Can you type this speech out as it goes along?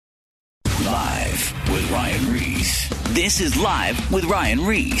with Ryan Reese. This is Live with Ryan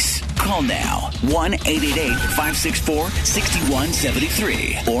Reese. Call now,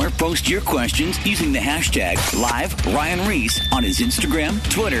 1-888-564-6173. Or post your questions using the hashtag #LiveRyanReese on his Instagram,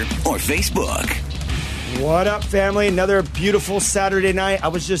 Twitter, or Facebook. What up, family? Another beautiful Saturday night. I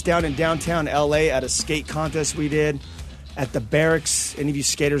was just down in downtown LA at a skate contest we did at the Barracks. Any of you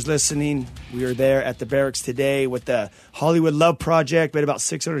skaters listening, we were there at the Barracks today with the Hollywood Love Project. We had about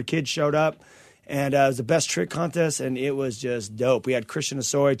 600 kids showed up, and it was the best trick contest, and it was just dope. We had Christian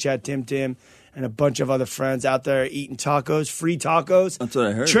Asoy, Chad Tim, and a bunch of other friends out there eating tacos, free tacos. That's what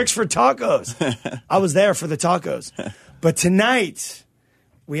I heard. Tricks for tacos. I was there for the tacos. But tonight,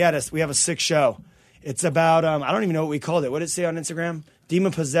 we have a sick show. It's about, I don't even know what we called it. What did it say on Instagram?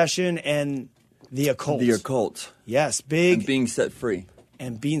 Demon possession and the occult. The occult. Yes, big. And being set free.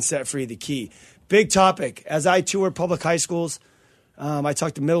 And being set free, the key. Big topic. As I tour public high schools, I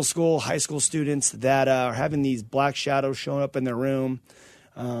talk to middle school, high school students that are having these black shadows showing up in their room.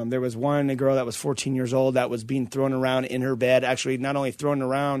 There was a girl that was 14 years old that was being thrown around in her bed. Actually, not only thrown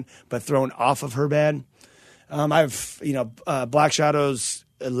around, but thrown off of her bed. I've, black shadows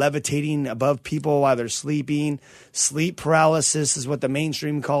levitating above people while they're sleeping. Sleep paralysis is what the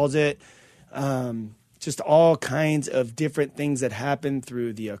mainstream calls it. Just all kinds of different things that happen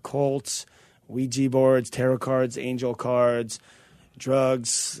through the occult, Ouija boards, tarot cards, angel cards,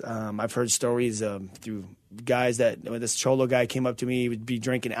 drugs. I've heard stories through guys that this Cholo guy came up to me, he would be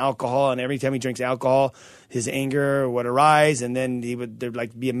drinking alcohol, and every time he drinks alcohol, his anger would arise, and then there'd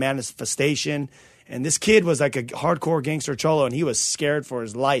like be a manifestation. And this kid was like a hardcore gangster Cholo, and he was scared for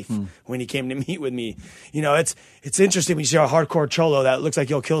his life when he came to meet with me. You know, it's interesting when you see a hardcore Cholo that looks like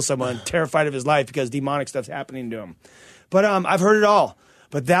he'll kill someone, terrified of his life because demonic stuff's happening to him. But I've heard it all.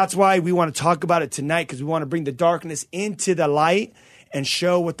 But that's why we want to talk about it tonight, because we want to bring the darkness into the light and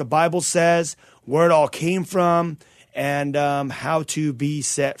show what the Bible says, where it all came from, and how to be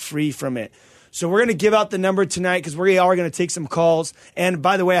set free from it. So we're going to give out the number tonight because we are going to take some calls. And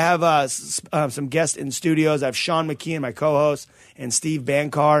by the way, I have some guests in studios. I have Sean McKeon, my co-host, and Steve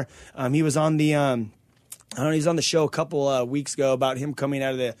Bankar. He was on the he's on the show a couple weeks ago about him coming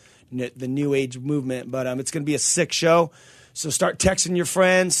out of the New Age movement. But it's going to be a sick show. So start texting your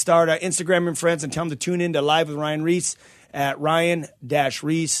friends, start Instagramming friends, and tell them to tune in to Live with Ryan Reese at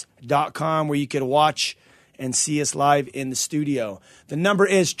ryan-reese.com, where you can watch and see us live in the studio. The number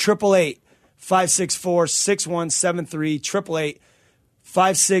is 888-564-6173,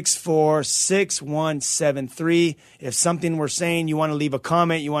 888-564-6173. If something we're saying, you want to leave a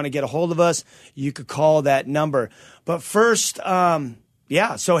comment, you want to get a hold of us, you could call that number. But first,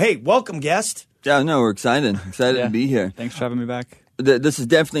 so hey, welcome, guest. Yeah, no, we're excited to be here. Thanks for having me back. This is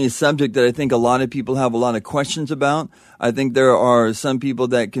definitely a subject that I think a lot of people have a lot of questions about. I think there are some people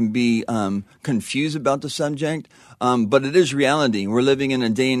that can be confused about the subject, but it is reality. We're living in a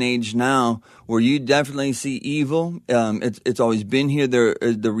day and age now where you definitely see evil. It's always been here.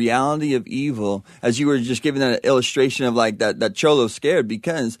 The reality of evil, as you were just giving that illustration of like that Cholo scared,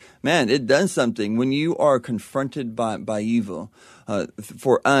 because, man, it does something when you are confronted by evil.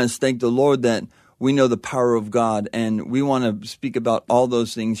 For us, thank the Lord that we know the power of God, and we want to speak about all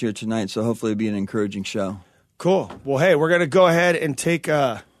those things here tonight, so hopefully it'll be an encouraging show. Cool. Well, hey, we're going to go ahead and take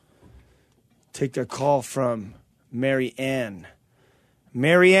a call from Mary Ann.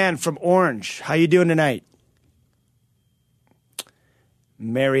 Mary Ann from Orange. How you doing tonight?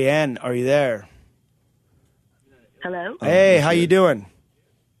 Mary Ann, are you there? Hello? Hey, how you doing?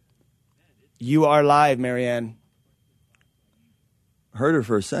 You are live, Mary Ann. Heard her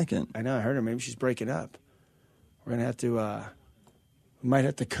for a second. I know, I heard her. Maybe she's breaking up. We're going to have to, we might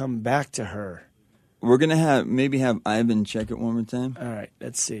have to come back to her. We're going to have Ivan check it one more time. All right,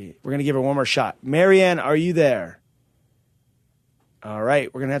 let's see. We're going to give her one more shot. Marianne, are you there? All right,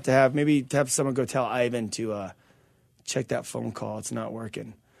 we're going to have someone go tell Ivan to check that phone call. It's not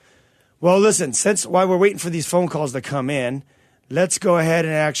working. Well, listen, while we're waiting for these phone calls to come in, let's go ahead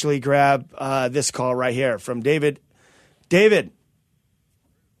and actually grab this call right here from David. David.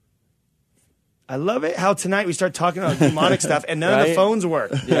 I love it how tonight we start talking about demonic stuff and none of the phones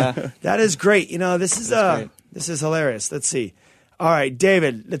work. Yeah. That is great. You know, this is hilarious. Let's see. All right,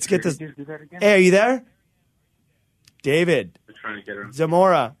 David, let's get this. Hey, are you there? David. We're trying to get her.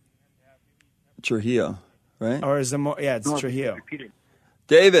 Zamora. Trujillo, right? Or Zamora. Yeah, it's Trujillo.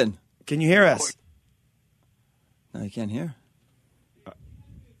 David. Can you hear us? No, you can't hear.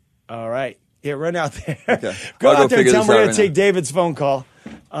 All right. Yeah, run out there. Okay. Go out there and tell him we're going to take now. David's phone call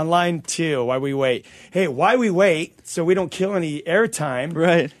on line 2 while we wait. Hey, while we wait, so we don't kill any airtime.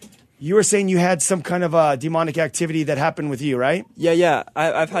 Right. You were saying you had some kind of demonic activity that happened with you, right? Yeah.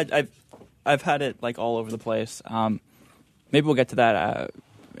 I've I've had it like all over the place. Maybe we'll get to that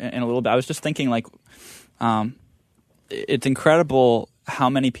in a little bit. I was just thinking, like, it's incredible how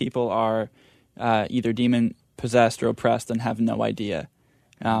many people are either demon possessed or oppressed and have no idea.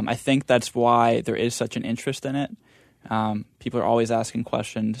 I think that's why there is such an interest in it. People are always asking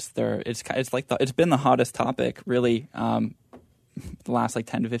questions. It's been the hottest topic, really. The last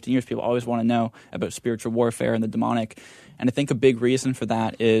 10 to 15 years, people always want to know about spiritual warfare and the demonic. And I think a big reason for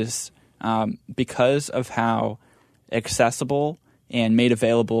that is because of how accessible and made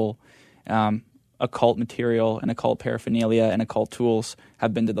available occult material and occult paraphernalia and occult tools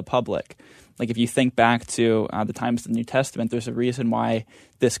have been to the public. Like, if you think back to the times of the New Testament, there's a reason why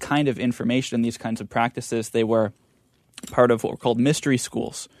this kind of information and these kinds of practices, they were part of what were called mystery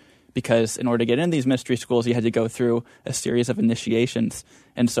schools. Because in order to get into these mystery schools, you had to go through a series of initiations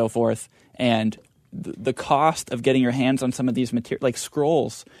and so forth. And the cost of getting your hands on some of these material, like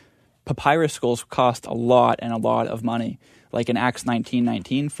scrolls, papyrus scrolls, cost a lot of money. Like in Acts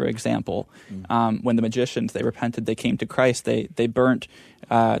 19:19, for example, when the magicians, they repented, they came to Christ, they burnt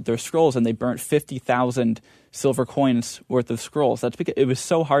their scrolls, and they burnt 50,000 silver coins worth of scrolls. That's because it was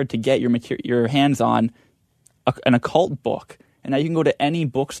so hard to get your hands on an occult book. And now you can go to any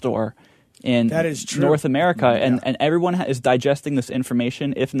bookstore in North America, and everyone is digesting this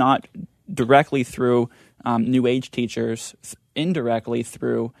information, if not directly through New Age teachers, indirectly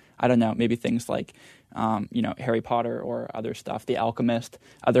through, I don't know, maybe things like Harry Potter or other stuff, The Alchemist,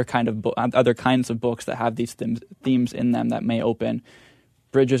 other kinds of books that have these themes in them that may open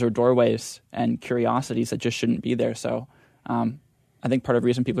bridges or doorways and curiosities that just shouldn't be there. So I think part of the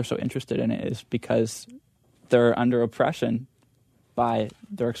reason people are so interested in it is because they're under oppression by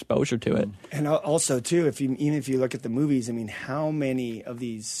their exposure to it. And also, too, even if you look at the movies, I mean, how many of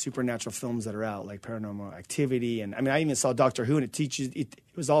these supernatural films that are out, like Paranormal Activity, and I even saw Doctor Who, and it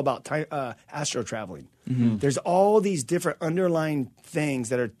was all about astro traveling. Mm-hmm. There's all these different underlying things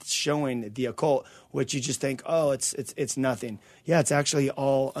that are showing the occult, which you just think, oh, it's nothing. Yeah, it's actually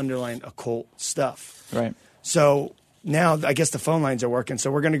all underlying occult stuff. Right. So now I guess the phone lines are working,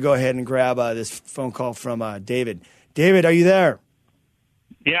 so we're going to go ahead and grab this phone call from David. David, are you there?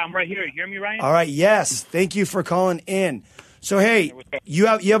 Yeah, I'm right here. You hear me, Ryan? All right. Yes. Thank you for calling in. So, hey, you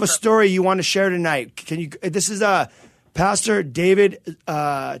have a story you want to share tonight. This is Pastor David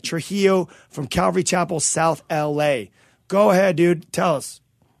Trujillo from Calvary Chapel, South LA. Go ahead, dude. Tell us.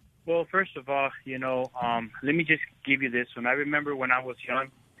 Well, first of all, let me just give you this one. I remember when I was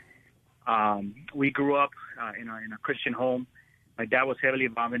young, we grew up in a Christian home. My dad was heavily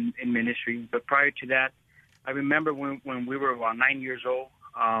involved in ministry. But prior to that, I remember when we were about 9 years old,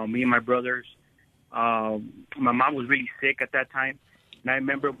 me and my brothers, my mom was really sick at that time. And I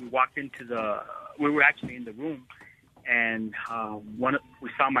remember we were actually in the room, and we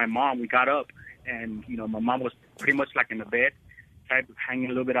saw my mom. We got up, and, my mom was pretty much like in the bed, type of hanging a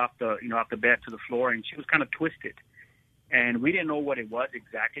little bit off the bed to the floor, and she was kind of twisted. And we didn't know what it was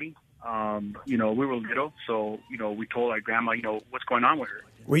exactly. We were little, so, we told our grandma, what's going on with her.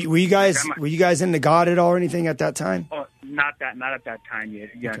 Were you guys into God at all or anything at that time? Oh, not at that time yet.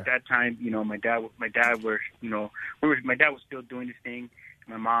 Yeah, okay. At that time, my dad was still doing his thing.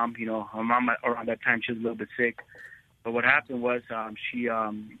 My mom, around that time she was a little bit sick. But what happened was, she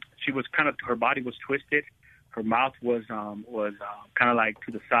was her body was twisted, her mouth was kind of like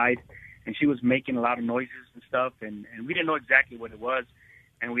to the side, and she was making a lot of noises and stuff, and we didn't know exactly what it was.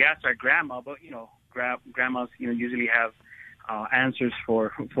 And we asked our grandma, but grandmas usually have answers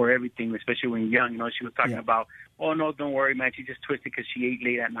for everything, especially when you're young. She was talking about, oh no, don't worry, man, she just twisted because she ate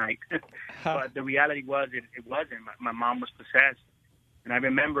late at night. But the reality was it wasn't. My mom was possessed, and I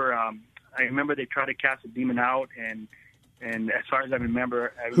remember they tried to cast the demon out, and as far as I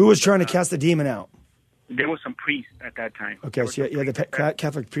remember, who was trying to cast the demon out? There was some priests at that time. Okay, so you had the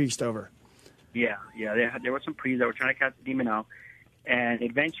Catholic priest over. Yeah, there were some priests that were trying to cast the demon out, and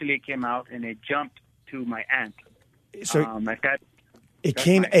eventually it came out, and it jumped to my aunt. So it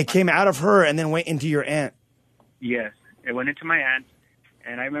came out of her and then went into your aunt. Yes, it went into my aunt,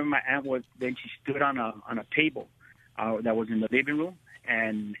 and I remember my aunt she stood on a table that was in the living room,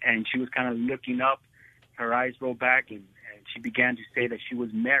 and she was kind of looking up, her eyes rolled back, and she began to say that she was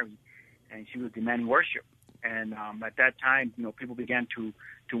Mary, and she was demanding worship. And at that time, people began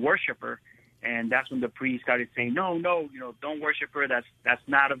to worship her, and that's when the priest started saying, no, don't worship her. That's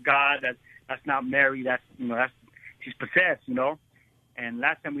not of God. That's not Mary. That's she's possessed, And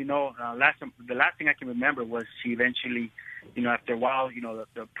last time the last thing I can remember was she eventually, after a while,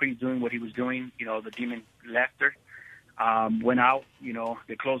 the priest doing what he was doing, the demon left her, went out,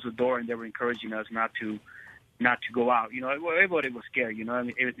 they closed the door, and they were encouraging us not to not to go out. Everybody was scared. I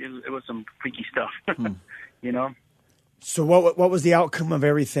mean, it was some freaky stuff. So what was the outcome of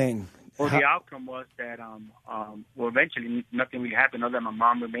everything? Well, the outcome was that eventually nothing really happened other than my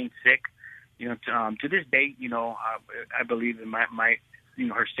mom remained sick. To this day, I believe in my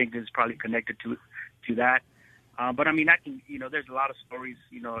her sickness is probably connected to that. But I mean, I can, there's a lot of stories.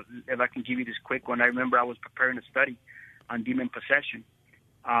 If I can give you this quick one, I remember I was preparing a study on demon possession.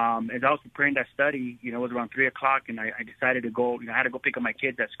 As I was preparing that study, it was around 3:00, and I decided to go. I had to go pick up my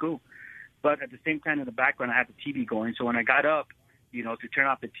kids at school. But at the same time, in the background, I had the TV going. So when I got up, to turn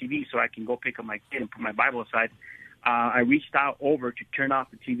off the TV so I can go pick up my kid and put my Bible aside, I reached out over to turn off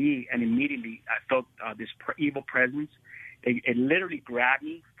the TV, and immediately I felt this evil presence. It literally grabbed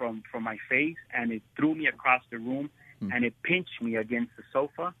me from my face, and it threw me across the room, and it pinched me against the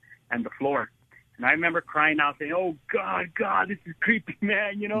sofa and the floor. And I remember crying out, saying, "Oh, God, this is creepy,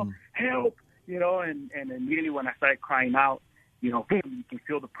 man, help." And immediately when I started crying out, boom, you can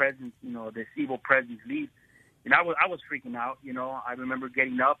feel the presence, this evil presence leave. And I was freaking out, I remember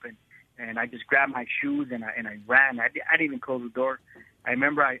getting up and I just grabbed my shoes and I ran. I didn't even close the door. I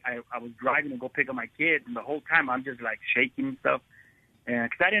remember I was driving to go pick up my kids, and the whole time I'm just like shaking and stuff. And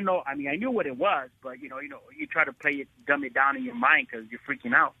because I didn't know, I mean, I knew what it was, but you try to play it, dumb it down in your mind because you're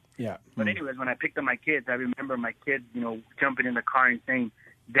freaking out. Yeah. But anyways, when I picked up my kids, I remember my kids, jumping in the car and saying,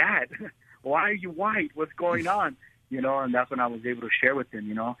 "Dad, why are you white? What's going on?" And that's when I was able to share with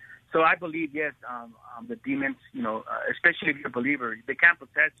them, So I believe, yes, the demons, especially if you're a believer, they can't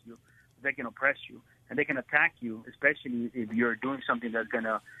possess you, they can oppress you, and they can attack you, especially if you're doing something that's going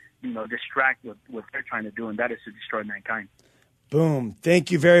to, distract what they're trying to do, and that is to destroy mankind. Boom.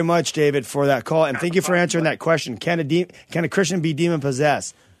 Thank you very much, David, for that call, and thank you for answering that question. Can a Christian be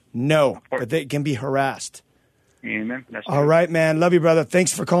demon-possessed? No, but they can be harassed. Amen. That's true. All right, man. Love you, brother.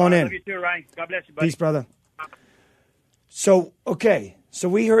 Thanks for calling in. Love you too, Ryan. God bless you, buddy. Peace, brother. So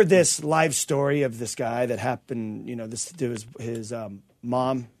we heard this live story of this guy that happened, this to his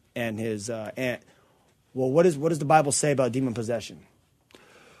mom and his aunt. Well, what does the Bible say about demon possession?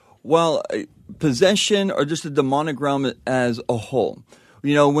 Well, possession or just the demonic realm as a whole.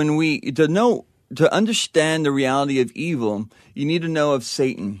 To understand the reality of evil, you need to know of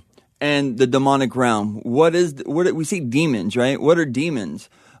Satan and the demonic realm. What we say demons, right? What are demons?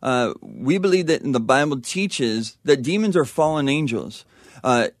 We believe that the Bible teaches that demons are fallen angels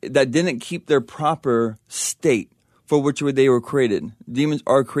that didn't keep their proper state for which they were created. Demons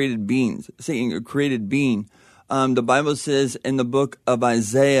are created beings. Satan, a created being. The Bible says in the book of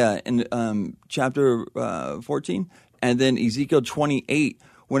Isaiah in chapter 14 and then Ezekiel 28,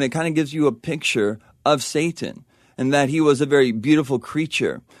 when it kind of gives you a picture of Satan and that he was a very beautiful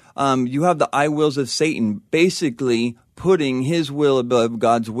creature. You have the I wills of Satan basically putting his will above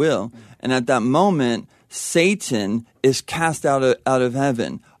God's will. And at that moment, Satan is cast out of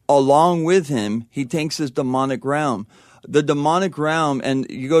heaven. Along with him, he takes his demonic realm. The demonic realm, and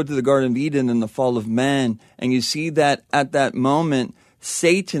you go to the Garden of Eden and the fall of man, and you see that at that moment,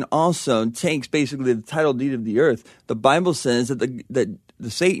 Satan also takes basically the title deed of the earth. The Bible says that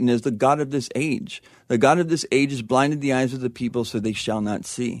the Satan is the god of this age. The god of this age has blinded the eyes of the people so they shall not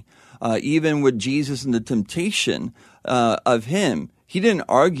see. Even with Jesus and the temptation of him, he didn't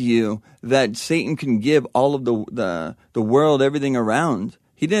argue that Satan can give all of the world, everything around.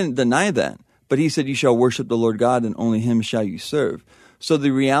 He didn't deny that. But he said, "You shall worship the Lord God, and only him shall you serve." So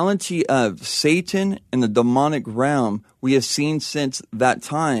the reality of Satan and the demonic realm we have seen since that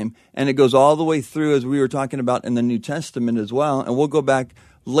time, and it goes all the way through, as we were talking about in the New Testament as well. And we'll go back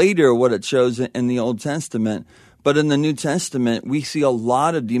later what it shows in the Old Testament. But in the New Testament, we see a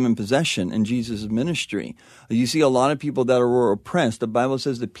lot of demon possession in Jesus' ministry. You see a lot of people that were oppressed. The Bible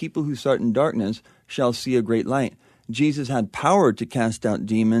says the people who start in darkness shall see a great light. Jesus had power to cast out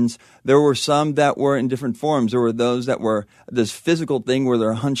demons. There were some that were in different forms. There were those that were this physical thing where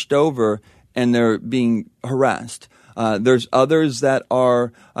they're hunched over and they're being harassed. There's others that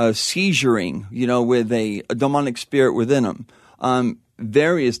are seizuring, with a demonic spirit within them.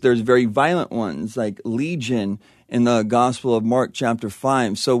 There's very violent ones like Legion in the Gospel of Mark chapter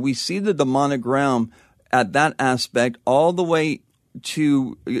 5. So we see the demonic realm at that aspect all the way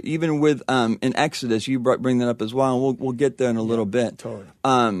to even with in Exodus. You bring that up as well, and we'll get there in a little bit. Totally.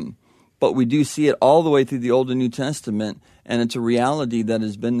 But we do see it all the way through the Old and New Testament, and it's a reality that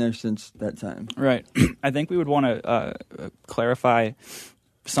has been there since that time. Right. I think we would want to clarify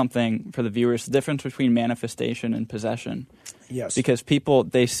something for the viewers, the difference between manifestation and possession. Yes. Because people,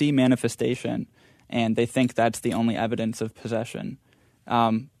 they see manifestation, and they think that's the only evidence of possession.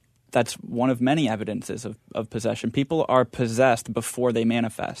 that's one of many evidences of possession. People are possessed before they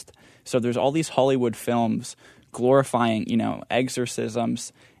manifest. So there's all these Hollywood films glorifying,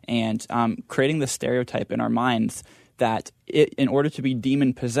 exorcisms and creating the stereotype in our minds that in order to be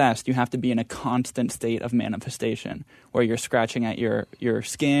demon-possessed, you have to be in a constant state of manifestation where you're scratching at your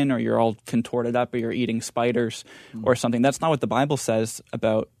skin or you're all contorted up or you're eating spiders or something. That's not what the Bible says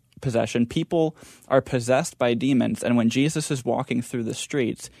about possession. People are possessed by demons, and when Jesus is walking through the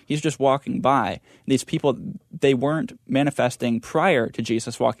streets, he's just walking by. These people, they weren't manifesting prior to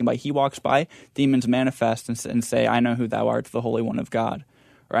Jesus walking by. He walks by, demons manifest and say, "I know who thou art, the Holy One of God,"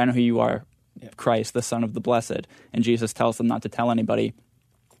 or "I know who you are, Christ, the Son of the Blessed." And Jesus tells them not to tell anybody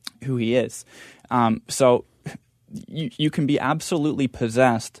who he is. So you can be absolutely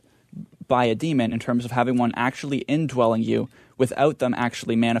possessed by a demon in terms of having one actually indwelling you without them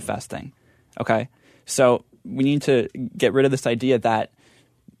actually manifesting. Okay? So we need to get rid of this idea that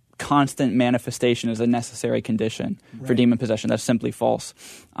constant manifestation is a necessary condition for demon possession. That's simply false.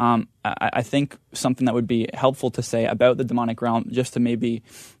 I think something that would be helpful to say about the demonic realm, just to maybe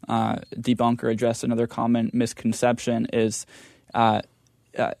debunk or address another common misconception, is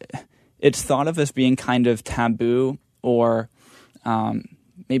it's thought of as being kind of taboo or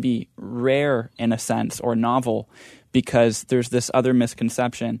maybe rare in a sense or novel, because there's this other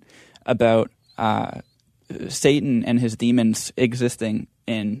misconception about Satan and his demons existing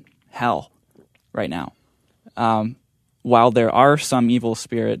in hell right now. While there are some evil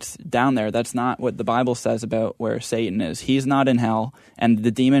spirits down there, that's not what the Bible says about where Satan is. He's not in hell, and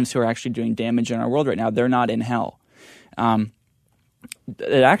the demons who are actually doing damage in our world right now, they're not in hell.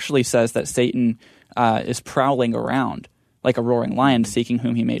 It actually says that Satan is prowling around like a roaring lion, seeking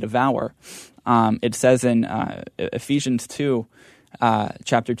whom he may devour. It says in Ephesians 2,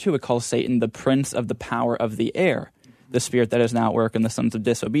 chapter 2, it calls Satan the prince of the power of the air, the spirit that is now at work in the sons of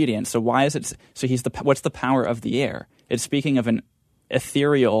disobedience. So why is it? So what's the power of the air? It's speaking of an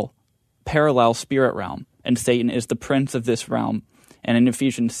ethereal, parallel spirit realm, and Satan is the prince of this realm. And in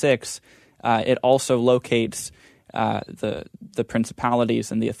Ephesians 6, it also locates the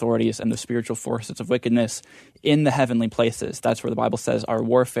principalities and the authorities and the spiritual forces of wickedness in the heavenly places. That's where the Bible says our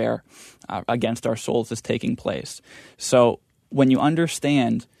warfare against our souls is taking place. So when you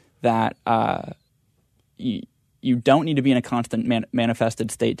understand that you don't need to be in a constant manifested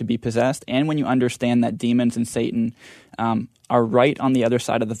state to be possessed, and when you understand that demons and Satan are right on the other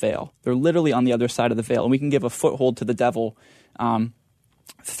side of the veil, they're literally on the other side of the veil, and we can give a foothold to the devil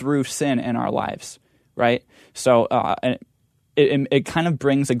through sin in our lives, right? So it kind of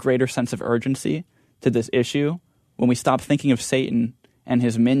brings a greater sense of urgency to this issue when we stop thinking of Satan and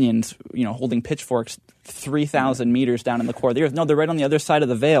his minions, holding pitchforks 3,000 meters down in the core of the earth. No, they're right on the other side of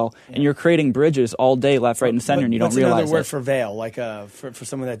the veil, and you're creating bridges all day, left, right, and center, and you don't realize it. What's another word for veil? Like for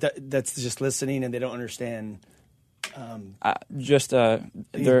someone that's just listening and they don't understand.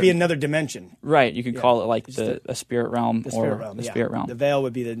 It'd be another dimension, right? You could call it like a spirit realm, spirit realm. The veil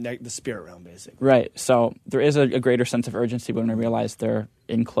would be the spirit realm, basically. Right. So there is a greater sense of urgency when we realize they're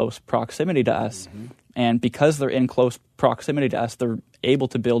in close proximity to us, and because they're in close proximity to us, they're able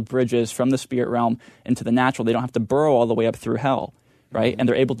to build bridges from the spirit realm into the natural. They don't have to burrow all the way up through hell, right? And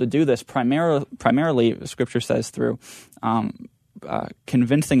they're able to do this primarily, Scripture says, through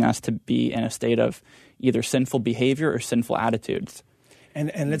convincing us to be in a state of either sinful behavior or sinful attitudes.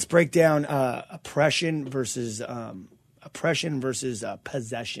 And let's break down oppression versus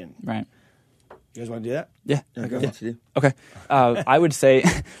possession. Right. You guys want to do that? Yeah. Okay. I would say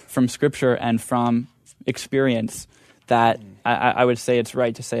from Scripture and from experience that I would say it's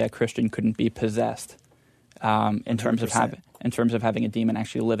right to say a Christian couldn't be possessed in terms of having a demon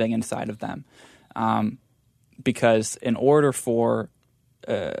actually living inside of them, because in order for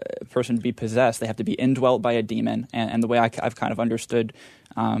a person to be possessed, they have to be indwelt by a demon. And the way I've kind of understood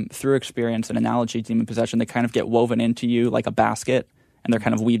through experience and analogy, demon possession, they kind of get woven into you like a basket, and they're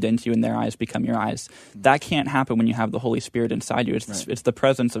kind of weaved into you, and their eyes become your eyes. That can't happen when you have the Holy Spirit inside you. It's the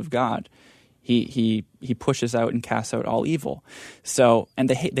presence of God. He pushes out and casts out all evil. So, and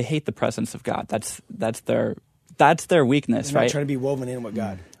they hate the presence of God. That's their weakness, They're not right? trying to be woven in with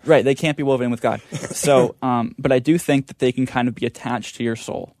God. Right, they can't be woven in with God. So, but I do think that they can kind of be attached to your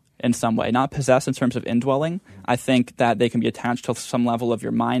soul in some way. Not possessed in terms of indwelling. I think that they can be attached to some level of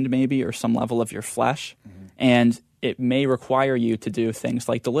your mind maybe, or some level of your flesh. And it may require you to do things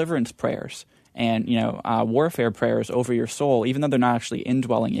like deliverance prayers and warfare prayers over your soul, even though they're not actually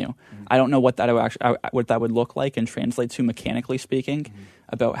indwelling you. I don't know what that would look like and translate to, mechanically speaking,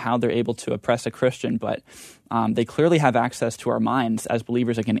 about how they're able to oppress a Christian, but they clearly have access to our minds as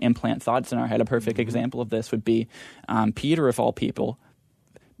believers and can implant thoughts in our head. A perfect example of this would be Peter, of all people.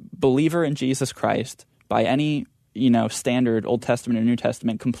 believer in Jesus Christ, by any standard, Old Testament or New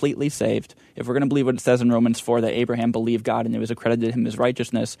Testament, completely saved. If we're going to believe what it says in Romans 4, that Abraham believed God and it was accredited to him as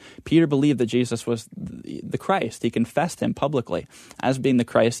righteousness, Peter believed that Jesus was the Christ. He confessed him publicly as being the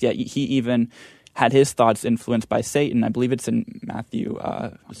Christ, yet he even had his thoughts influenced by Satan. I believe it's in Matthew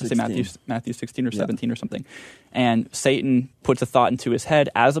 16 or 17 or something. And Satan puts a thought into his head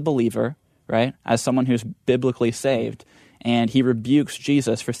as a believer, right, as someone who's biblically saved, and he rebukes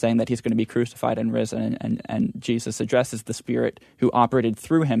Jesus for saying that he's going to be crucified and risen, and Jesus addresses the spirit who operated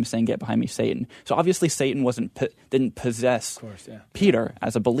through him, saying, "Get behind me, Satan." So obviously Satan didn't possess Peter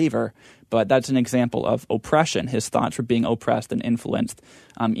as a believer, but that's an example of oppression. His thoughts were being oppressed and influenced,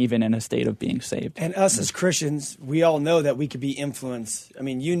 even in a state of being saved. And us as Christians, we all know that we could be influenced. I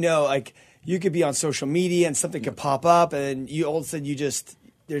mean, you could be on social media and something could pop up, and you all of a sudden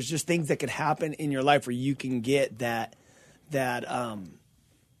there's just things that could happen in your life where you can get that what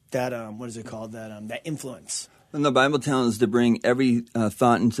is it called? That influence. And the Bible tells us to bring every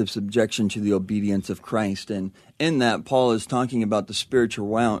thought into subjection to the obedience of Christ. And in that, Paul is talking about the spiritual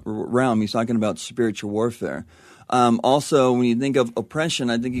realm. He's talking about spiritual warfare. Also, when you think of oppression,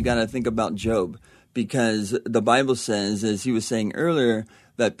 I think you got to think about Job, because the Bible says, as he was saying earlier,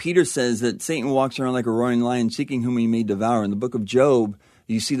 that Peter says that Satan walks around like a roaring lion seeking whom he may devour. In the book of Job,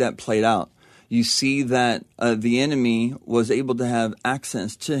 you see that played out. You see that the enemy was able to have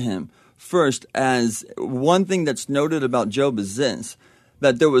access to him. First, as one thing that's noted about Job is this,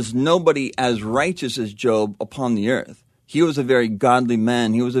 that there was nobody as righteous as Job upon the earth. He was a very godly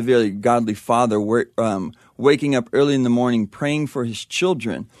man. He was a very godly father, waking up early in the morning, praying for his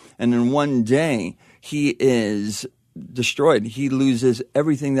children. And in one day, he is destroyed. He loses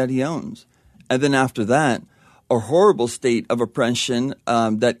everything that he owns. And then after that, a horrible state of oppression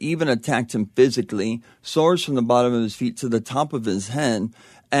that even attacked him physically, sores from the bottom of his feet to the top of his head.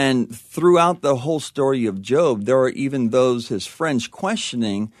 And throughout the whole story of Job, there are even those, his friends,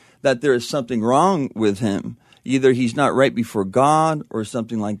 questioning that there is something wrong with him. Either he's not right before God or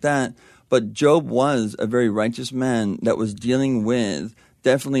something like that. But Job was a very righteous man that was dealing with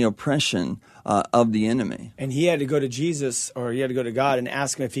definitely oppression of the enemy. And he had to go to Jesus, or he had to go to God and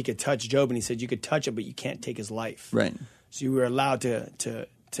ask him if he could touch Job. And he said, you could touch it, but you can't take his life. Right. So you were allowed to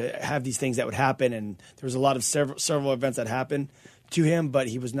have these things that would happen. And there was a lot of several events that happened to him, but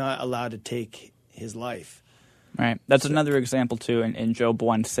he was not allowed to take his life. Right. That's another example, too, in Job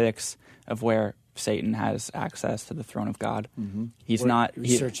 1:6 of where Satan has access to the throne of God. Mm-hmm. He's not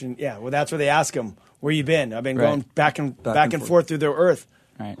researching. Yeah, well, that's where they ask him, "Where you been?" I've been going back and forth through the earth,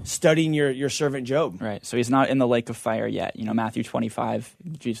 right, studying your servant Job. Right. So he's not in the lake of fire yet. Matthew 25,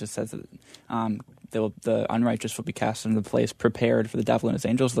 Jesus says that the unrighteous will be cast into the place prepared for the devil and his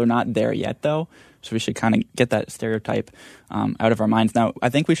angels. They're not there yet, though. So we should kind of get that stereotype out of our minds. Now, I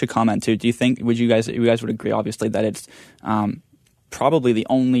think we should comment too. You guys would agree, obviously, that it's probably the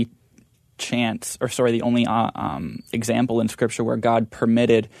only example in Scripture where God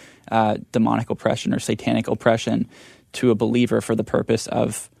permitted demonic oppression or satanic oppression to a believer for the purpose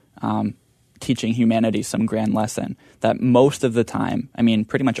of teaching humanity some grand lesson. That most of the time,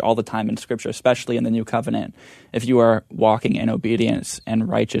 pretty much all the time in Scripture, especially in the New Covenant, if you are walking in obedience and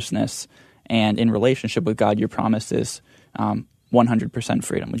righteousness and in relationship with God, your promise is 100%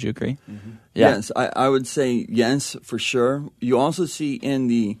 freedom. Would you agree? Mm-hmm. Yeah. Yes, I would say yes, for sure. You also see in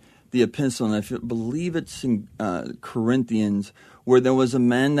the epistle, and I believe it's in Corinthians, where there was a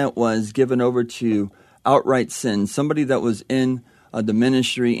man that was given over to outright sin, somebody that was in the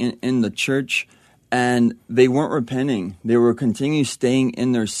ministry, in the church, and they weren't repenting. They were continuing staying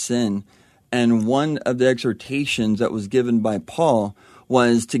in their sin. And one of the exhortations that was given by Paul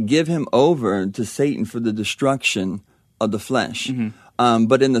was to give him over to Satan for the destruction of the flesh. Mm-hmm.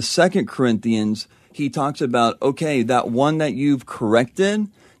 But in the 2 Corinthians, he talks about, okay, that one that you've corrected,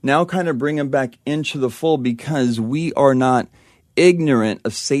 now kind of bring him back into the fold, because we are not ignorant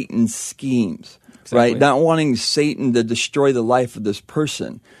of Satan's schemes, exactly. Right? Not wanting Satan to destroy the life of this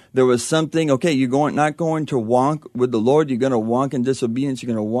person. There was something, okay, you're not going to walk with the Lord, you're going to walk in disobedience,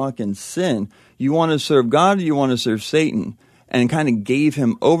 you're going to walk in sin. You want to serve God or you want to serve Satan? And kind of gave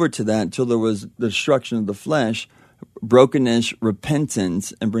him over to that until there was the destruction of the flesh, brokenness,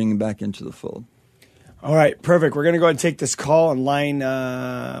 repentance, and bringing back into the fold. All right, perfect. We're going to go ahead and take this call on line,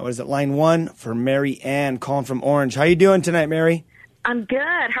 line 1 for Mary Ann calling from Orange. How you doing tonight, Mary? I'm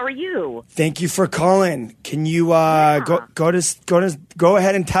good. How are you? Thank you for calling. Can you go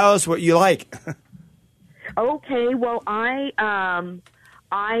ahead and tell us what you like? Okay. Well, I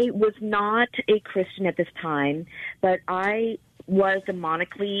was not a Christian at this time, but I was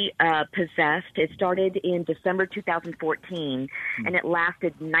demonically possessed. It started in December 2014, and it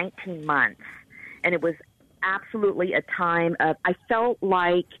lasted 19 months. And it was absolutely a time of, I felt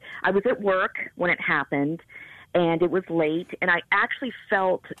like I was at work when it happened, and it was late, and I actually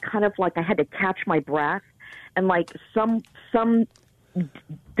felt kind of like I had to catch my breath, and like some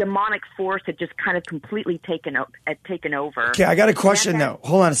demonic force had just kind of completely taken over. Okay, I got a question though.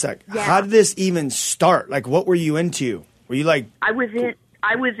 Hold on a sec. Yeah. How did this even start? Like, what were you into? Were you like? I wasn't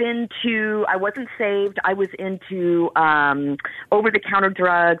saved. I was into over-the-counter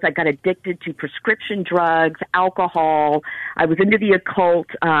drugs. I got addicted to prescription drugs, alcohol. I was into the occult.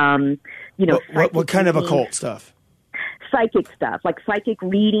 What kind of occult stuff? Psychic stuff, like psychic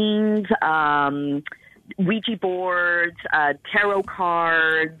readings, Ouija boards, tarot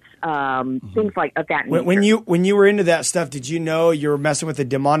cards, things like of that nature. When you were into that stuff, did you know you were messing with the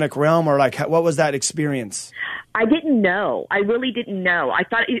demonic realm, or like what was that experience? I didn't know. I really didn't know. I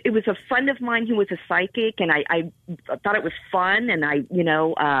thought it was a friend of mine who was a psychic, and I thought it was fun, and I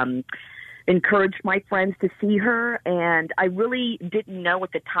encouraged my friends to see her, and I really didn't know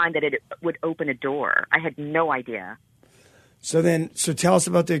at the time that it would open a door. I had no idea. So tell us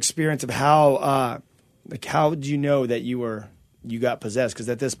about the experience of how did you know that you got possessed? Because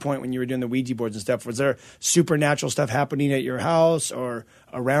at this point, when you were doing the Ouija boards and stuff, was there supernatural stuff happening at your house or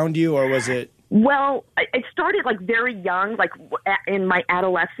around you, or was it? Well, it started like very young, like in my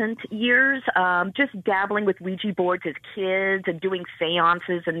adolescent years, just dabbling with Ouija boards as kids and doing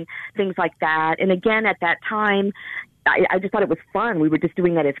seances and things like that. And again, at that time, I just thought it was fun. We were just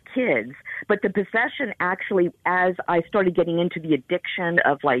doing that as kids. But the possession actually, as I started getting into the addiction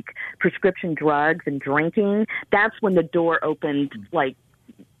of like prescription drugs and drinking, that's when the door opened,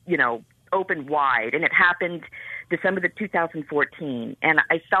 opened wide. And it happened December 2014. And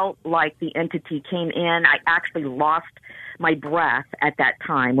I felt like the entity came in. I actually lost my breath at that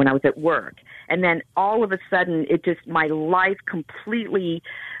time when I was at work. And then all of a sudden, my life completely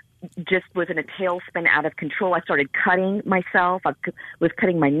just was in a tailspin, out of control. I started cutting myself. I was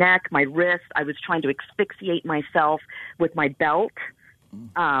cutting my neck, my wrist. I was trying to asphyxiate myself with my belt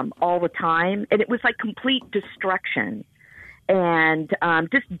all the time. And it was like complete destruction. And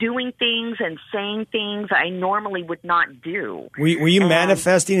just doing things and saying things I normally would not do. Were you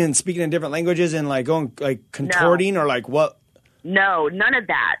manifesting and speaking in different languages and like going like contorting, or like what? No, none of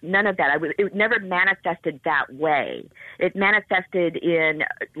that. None of that. It never manifested that way. It manifested in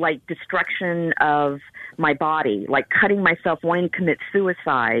like destruction of my body, like cutting myself, wanting to commit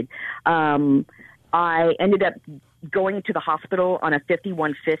suicide. I ended up going to the hospital on a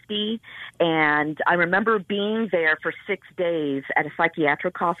 5150, and I remember being there for 6 days at a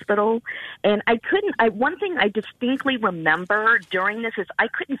psychiatric hospital, and one thing I distinctly remember during this is I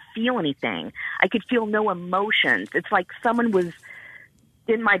couldn't feel anything. I could feel no emotions. It's like someone was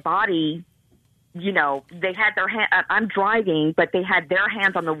in my body, they had their hand, I'm driving, but they had their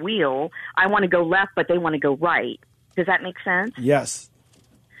hands on the wheel. I want to go left, but they want to go right. Does that make sense? Yes.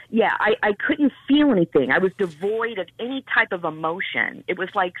 Yeah, I couldn't feel anything. I was devoid of any type of emotion. It was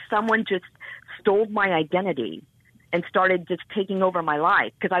like someone just stole my identity and started just taking over my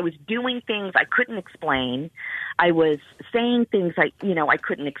life, because I was doing things I couldn't explain. I was saying things I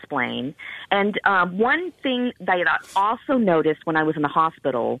couldn't explain. And one thing that I also noticed when I was in the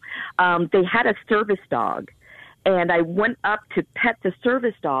hospital, they had a service dog, and I went up to pet the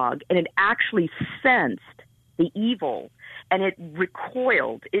service dog, and it actually sensed the evil. And it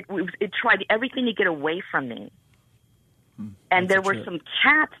recoiled. It tried everything to get away from me. And there were some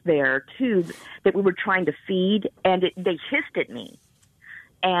cats there, too, that we were trying to feed, and they hissed at me.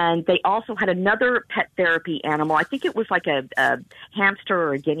 And they also had another pet therapy animal. I think it was like a hamster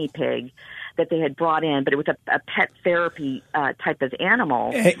or a guinea pig that they had brought in, but it was a pet therapy type of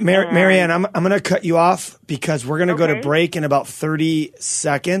animal. Hey, Marianne, I'm going to cut you off because we're going to go to break in about 30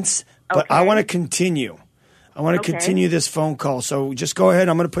 seconds. But I want to continue. I want to continue this phone call. So just go ahead.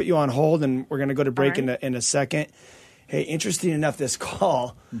 I'm going to put you on hold, and we're going to go to break in a second. Hey, interesting enough, this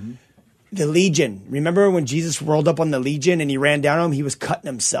call, the Legion. Remember when Jesus rolled up on the Legion and he ran down on him? He was cutting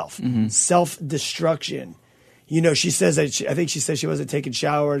himself. Self-destruction. She says that I think she said she wasn't taking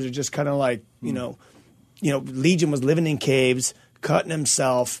showers or just kind of like, Legion was living in caves, cutting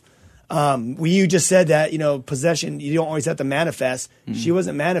himself. You just said that, possession, you don't always have to manifest. She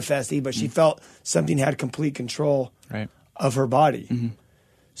wasn't manifesting, but she felt something had complete control of her body.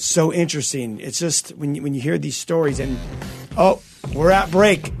 So interesting. It's just when you hear these stories and, we're at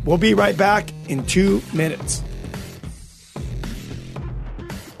break. We'll be right back in 2 minutes.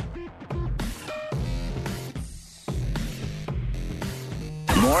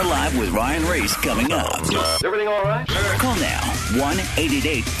 More live Chat with Ryan Reese coming up. Is everything all right? Call now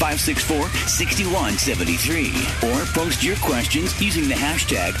 1-888-564-6173 or post your questions using the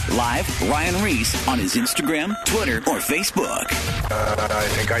hashtag #LiveRyanReese on his Instagram, Twitter, or Facebook. I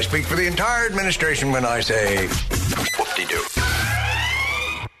think I speak for the entire administration when I say whoop-de-doo.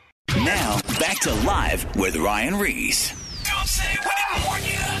 Now, back to Live with Ryan Reese. Don't say we didn't warn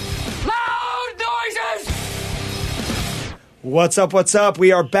you. Loud noises! What's up? What's up?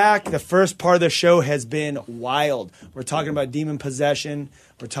 We are back. The first part of the show has been wild. We're talking about demon possession.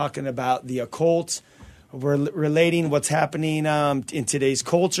 We're talking about the occult. We're relating what's happening in today's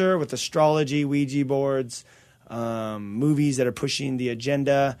culture with astrology, Ouija boards, movies that are pushing the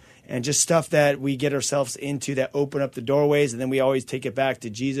agenda, and just stuff that we get ourselves into that open up the doorways, and then we always take it back to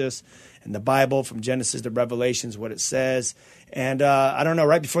Jesus and the Bible from Genesis to Revelations, what it says. And I don't know,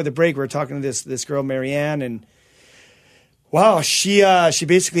 right before the break, we were talking to this girl, Marianne, and wow, she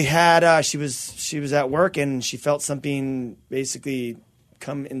basically had she was at work and she felt something basically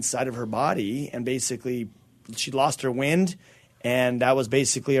come inside of her body, and basically she lost her wind, and that was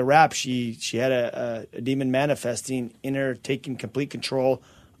basically a wrap. She had a demon manifesting in her, taking complete control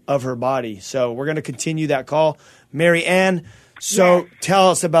of her body. So we're going to continue that call, Mary Ann. So Yes. Tell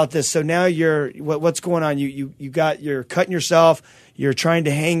us about this. So now what's going on? You're cutting yourself. You're trying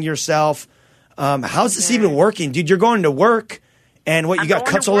to hang yourself. How's this even working, dude? You're going to work, and what, you I'm got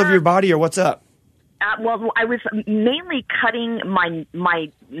going cuts to all over your work. body, or what's up? Well, I was mainly cutting my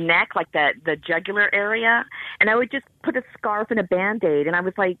neck, like the jugular area, and I would just put a scarf and a Band-Aid, and I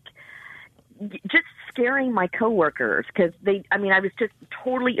was like just scaring my coworkers because I was just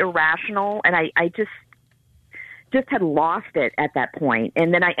totally irrational, and I just had lost it at that point.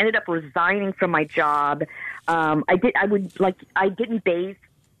 And then I ended up resigning from my job. I didn't bathe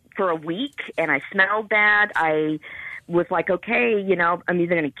for a week, and I smelled bad. I was like, okay, I'm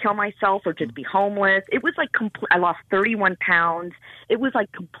either going to kill myself or just be homeless. It was like I lost 31 pounds. It was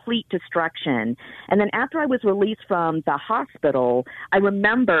like complete destruction. And then after I was released from the hospital, I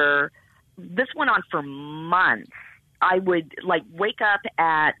remember this went on for months. I would wake up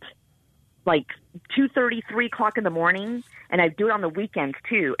at 2:30, 3 o'clock in the morning, and I'd do it on the weekends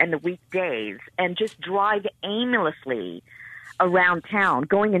too and the weekdays, and just drive aimlessly around town,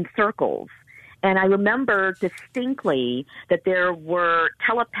 going in circles. And I remember distinctly that there were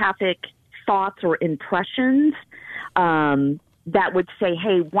telepathic thoughts or impressions that would say,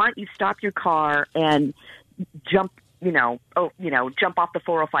 "Hey, why don't you stop your car and jump off the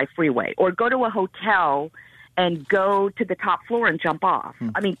 405 freeway, or go to a hotel and go to the top floor and jump off."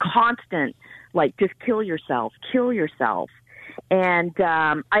 I mean, constant, just kill yourself. And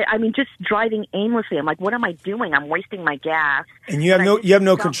just driving aimlessly. I'm like, what am I doing? I'm wasting my gas. And you have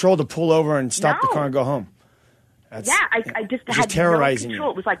no control to pull over and stop the car and go home. I just had terrorizing no control.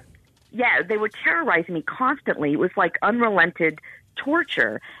 you. It was like, they were terrorizing me constantly. It was like unrelented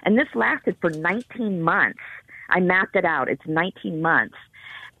torture. And this lasted for 19 months. I mapped it out. It's 19 months.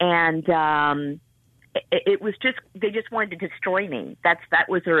 And it was just, they just wanted to destroy me. That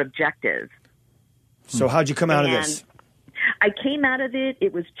was their objective. So how'd you come out of this? I came out of it.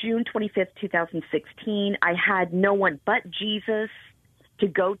 It was June 25th, 2016. I had no one but Jesus to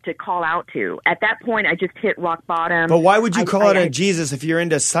call out to. At that point, I just hit rock bottom. But why would you call out on Jesus if you're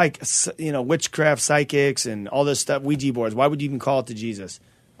into witchcraft, psychics, and all this stuff, Ouija boards? Why would you even call it to Jesus?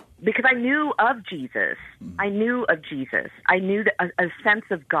 Because I knew of Jesus. I knew a sense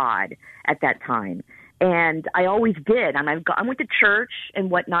of God at that time. And I always did. I went to church and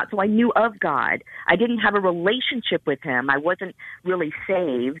whatnot, so I knew of God. I didn't have a relationship with him. I wasn't really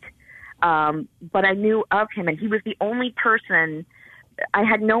saved, but I knew of him, and he was the only person. I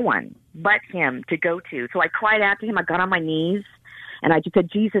had no one but him to go to. So I cried out to him. I got on my knees, and I just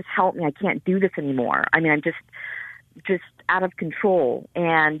said, "Jesus, help me. I can't do this anymore. I mean, I'm just out of control."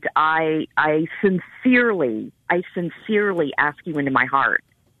 And I sincerely ask you into my heart.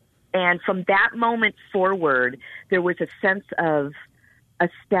 And from that moment forward, there was a sense of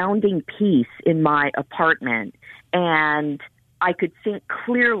astounding peace in my apartment, and I could think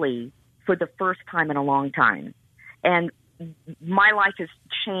clearly for the first time in a long time. And my life has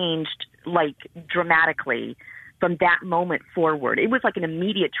changed dramatically from that moment forward. It was like an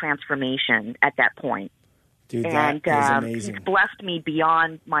immediate transformation at that point. Dude, that is amazing. He's blessed me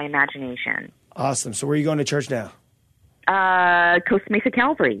beyond my imagination. Awesome. So where are you going to church now? Costa Mesa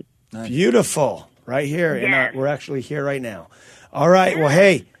Calvary. Nice. Beautiful. Right here. Yes. We're actually here right now. All right. Well,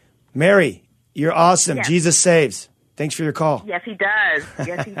 hey, Mary, you're awesome. Yes. Jesus saves. Thanks for your call. Yes, he does.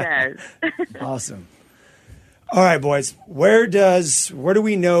 Yes, he does. Awesome. All right, boys. Where do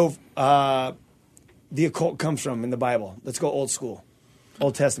we know the occult comes from in the Bible? Let's go old school.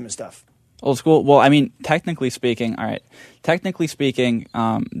 Old Testament stuff. Old school? Well, I mean, technically speaking, all right. Technically speaking,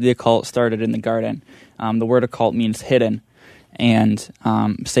 the occult started in the garden. The word occult means hidden. And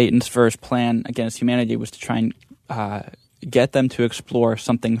Satan's first plan against humanity was to try and get them to explore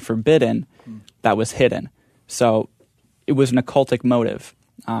something forbidden that was hidden. So it was an occultic motive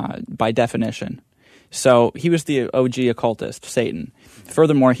by definition. So he was the OG occultist, Satan.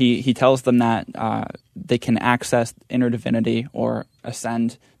 Furthermore, he tells them that they can access inner divinity or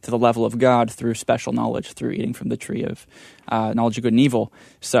ascend to the level of God through special knowledge, through eating from the tree of knowledge of good and evil.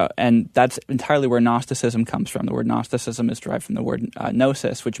 So, and that's entirely where Gnosticism comes from. The word Gnosticism is derived from the word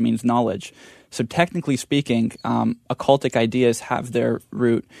gnosis, which means knowledge. So technically speaking, occultic ideas have their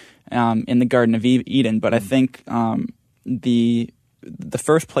root in the Garden of Eden, but I think the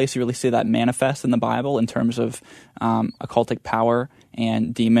first place you really see that manifest in the Bible in terms of occultic power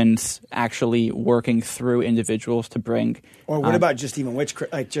and demons actually working through individuals to bring. Or what about just even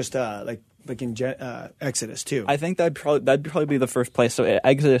witchcraft, like in Exodus too? I think that'd probably be the first place. So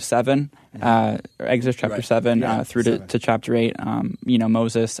Exodus 7, or Exodus chapter 7 through 7. To chapter 8,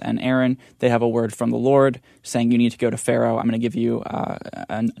 Moses and Aaron, they have a word from the Lord saying, you need to go to Pharaoh. I'm going to give you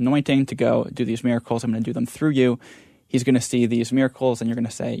an anointing to go do these miracles. I'm going to do them through you. He's going to see these miracles, and you're going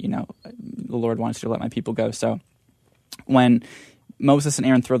to say, the Lord wants you to let my people go. So when Moses and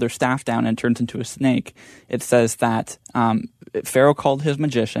Aaron throw their staff down and it turns into a snake, it says that Pharaoh called his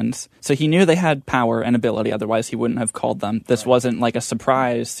magicians. So he knew they had power and ability, otherwise he wouldn't have called them. This wasn't like a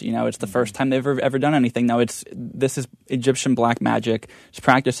surprise, it's the first time they've ever done anything. No, this is Egyptian black magic. It's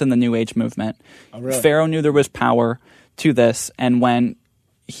practiced in the New Age movement. Oh, really? Pharaoh knew there was power to this, and when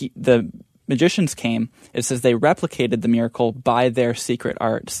the magicians came, it says they replicated the miracle by their secret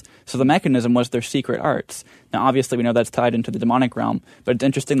arts. So the mechanism was their secret arts. Now, obviously, we know that's tied into the demonic realm, but it's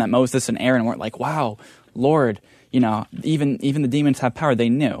interesting that Moses and Aaron weren't like, wow, Lord, even the demons have power. They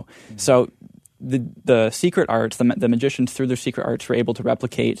knew. Mm-hmm. So the secret arts, the magicians through their secret arts were able to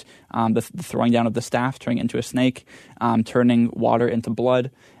replicate the throwing down of the staff, turning it into a snake, turning water into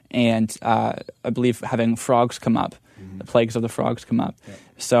blood, and I believe having frogs come up. The plagues of the frogs come up. Yeah.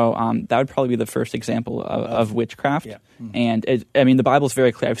 So that would probably be the first example of witchcraft. Yeah. Mm-hmm. And the Bible's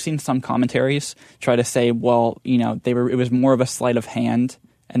very clear. I've seen some commentaries try to say, well, it was more of a sleight of hand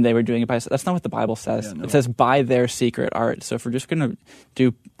and they were doing it by. That's not what the Bible says. Yeah, no. It says by their secret art. So if we're just going to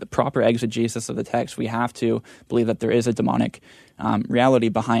do the proper exegesis of the text, we have to believe that there is a demonic reality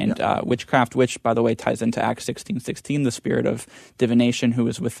behind witchcraft, which, by the way, ties into Acts 16:16, the spirit of divination who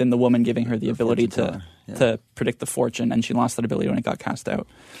was within the woman, giving her the ability to predict the fortune, and she lost that ability when it got cast out.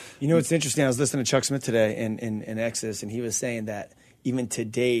 It's interesting. I was listening to Chuck Smith today in Exodus, and he was saying that even to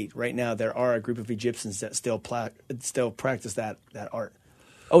date, right now, there are a group of Egyptians that still practice that art.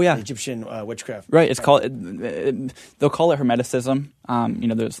 Oh yeah, the Egyptian witchcraft. Right. It's called. They'll call it Hermeticism.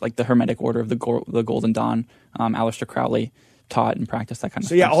 There's like the Hermetic Order of the Golden Dawn. Aleister Crowley taught and practiced that kind of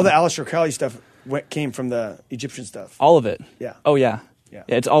stuff. So yeah, all the Aleister Crowley stuff came from the Egyptian stuff. All of it. Yeah. Oh yeah. Yeah.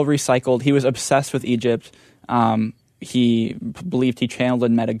 It's all recycled. He was obsessed with Egypt. He believed he channeled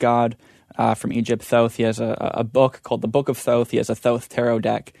and met a god from Egypt, Thoth. He has a book called the Book of Thoth. He has a Thoth tarot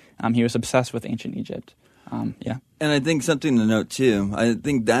deck. He was obsessed with ancient Egypt. Yeah. And I think something to note, too, I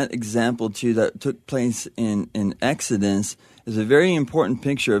think that example, too, that took place in Exodus is a very important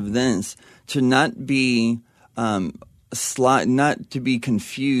picture of this, to not be not to be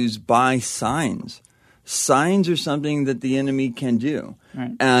confused by signs. Signs are something that the enemy can do.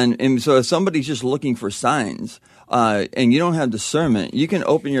 Right. And so if somebody's just looking for signs and you don't have discernment, you can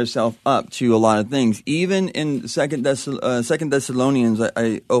open yourself up to a lot of things. Even in Second Thessalonians,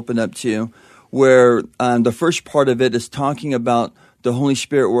 I opened up to, where the first part of it is talking about the Holy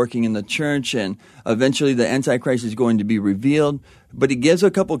Spirit working in the church, and eventually the Antichrist is going to be revealed. But he gives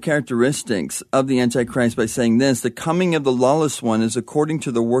a couple characteristics of the Antichrist by saying this: the coming of the lawless one is according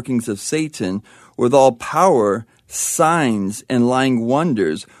to the workings of Satan, with all power, signs, and lying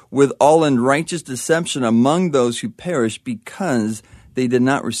wonders, with all unrighteous deception among those who perish, because they did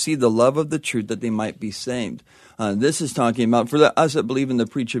not receive the love of the truth that they might be saved. This is talking about, for us that believe in the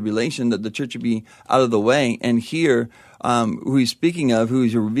pre-tribulation, that the church would be out of the way. And here, who he's speaking of, who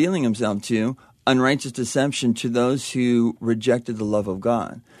he's revealing himself to, unrighteous deception to those who rejected the love of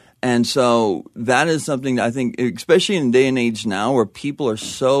God. And so that is something that I think, especially in a day and age now where people are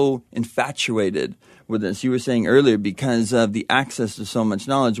so infatuated with this, you were saying earlier, because of the access to so much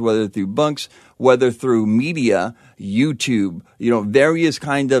knowledge, whether through books, whether through media, YouTube, various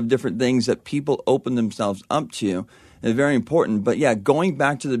kind of different things that people open themselves up to. It's very important. But yeah, going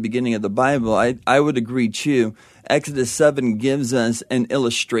back to the beginning of the Bible, I would agree too. Exodus 7 gives us an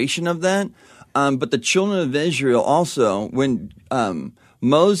illustration of that. But the children of Israel also, when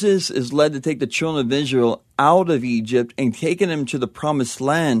Moses is led to take the children of Israel out of Egypt and taking them to the promised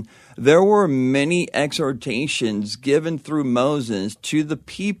land. There were many exhortations given through Moses to the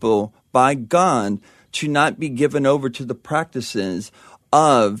people by God to not be given over to the practices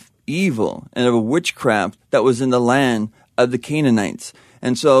of evil and of witchcraft that was in the land of the Canaanites.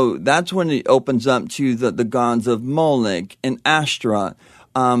 And so that's when it opens up to the gods of Molech and Ashtaroth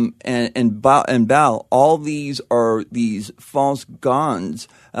and Baal. All these are these false gods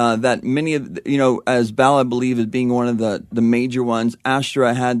that many of, as Baal, I believe, is being one of the major ones.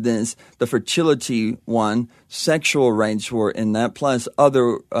 Ashtaroth had the fertility one, sexual rights were in that, plus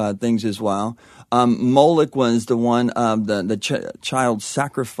other things as well. Moloch was the one of the child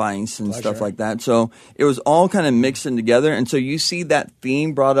sacrifice and stuff like that. So it was all kind of mixed in together. And so you see that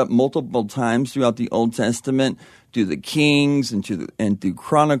theme brought up multiple times throughout the Old Testament, through the Kings and through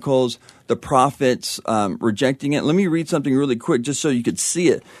Chronicles, the prophets rejecting it. Let me read something really quick just so you could see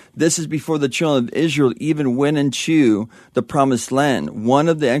it. This is before the children of Israel even went into the promised land. One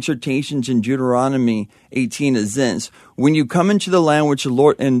of the exhortations in Deuteronomy 18 is this: when you come into the land which the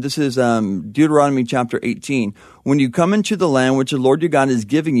Lord, and this is Deuteronomy chapter 18, when you come into the land which the Lord your God is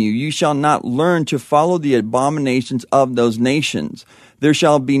giving you, you shall not learn to follow the abominations of those nations. There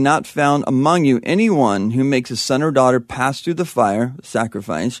shall be not found among you anyone who makes a son or daughter pass through the fire,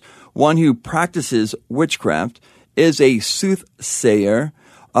 sacrifice, one who practices witchcraft, is a soothsayer,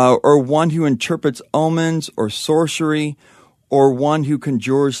 or one who interprets omens or sorcery, or one who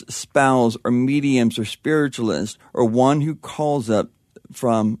conjures spells or mediums or spiritualists, or one who calls up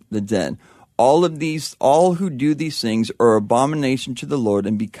from the dead. All who do these things are abomination to the Lord,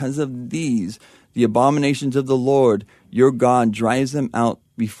 and because of these, the abominations of the Lord your God drives them out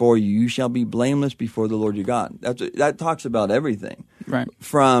before you. You shall be blameless before the Lord your God. That talks about everything. Right.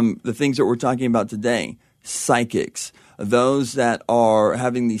 From the things that we're talking about today, psychics, those that are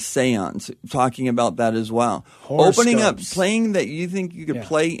having these seance, talking about that as well. Horoscopes. Opening up, playing that you think you could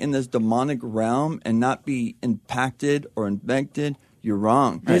play in this demonic realm and not be impacted or infected, you're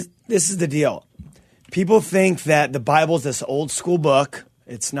wrong. Right? This is the deal. People think that the Bible's this old school book.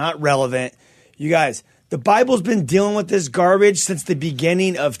 It's not relevant. You guys, the Bible's been dealing with this garbage since the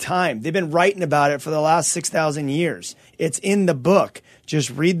beginning of time. They've been writing about it for the last 6,000 years. It's in the book. Just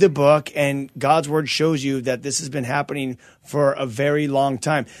read the book, and God's word shows you that this has been happening for a very long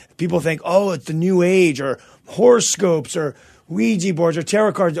time. People think, oh, it's the new age, or horoscopes, or Ouija boards, or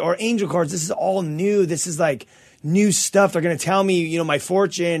tarot cards, or angel cards. This is all new. This is like new stuff. They're going to tell me, my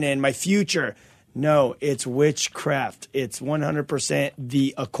fortune and my future. No, it's witchcraft. It's 100%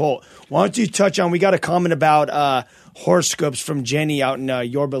 the occult. Why don't you touch on, we got a comment about horoscopes from Jenny out in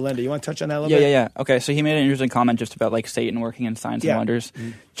Yorba Linda. You want to touch on that a little bit? Yeah. Okay, so he made an interesting comment just about like Satan working in signs and wonders.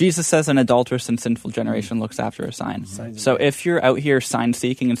 Mm-hmm. Jesus says an adulterous and sinful generation looks after a sign. So if you're out here sign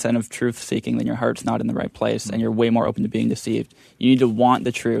seeking instead of truth seeking, then your heart's not in the right place and you're way more open to being deceived. You need to want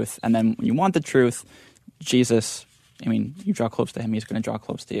the truth, and then when you want the truth, Jesus, you draw close to him, he's going to draw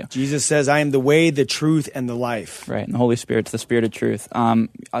close to you. Jesus says, I am the way, the truth, and the life. Right, and the Holy Spirit's the Spirit of truth.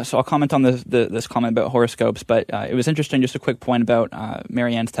 So I'll comment on this comment about horoscopes, but it was interesting, just a quick point about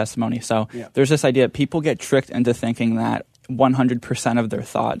Marianne's testimony. So there's this idea, people get tricked into thinking that 100% of their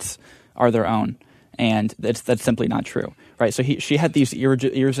thoughts are their own, and that's simply not true. Right, so she had these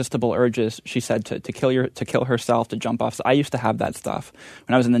irresistible urges. She said to kill herself, to jump off. So I used to have that stuff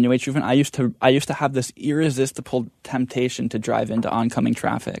when I was in the New Age movement. I used to have this irresistible temptation to drive into oncoming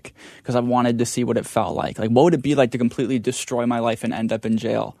traffic because I wanted to see what it felt like. Like, what would it be like to completely destroy my life and end up in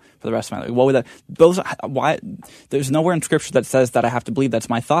jail for the rest of my life? What would that? Why? There's nowhere in Scripture that says that I have to believe that's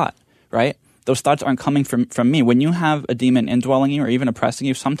my thought. Right? Those thoughts aren't coming from me. When you have a demon indwelling you or even oppressing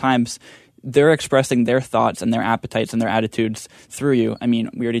you, sometimes they're expressing their thoughts and their appetites and their attitudes through you. We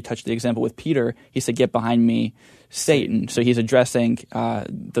already touched the example with Peter. He said, get behind me, Satan. So he's addressing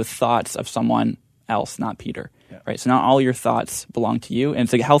the thoughts of someone else, not Peter. Yeah. Right? So not all your thoughts belong to you. And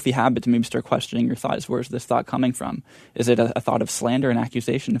it's a healthy habit to maybe start questioning your thoughts. Where's this thought coming from? Is it a thought of slander and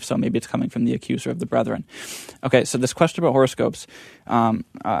accusation? If so, maybe it's coming from the accuser of the brethren. Okay, so this question about horoscopes, open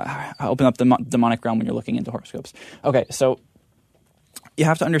up the demonic realm when you're looking into horoscopes. Okay, so you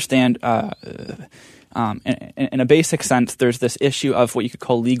have to understand, in a basic sense, there's this issue of what you could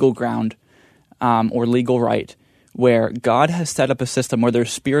call legal ground or legal right, where God has set up a system where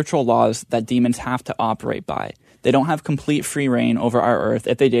there's spiritual laws that demons have to operate by. They don't have complete free reign over our earth.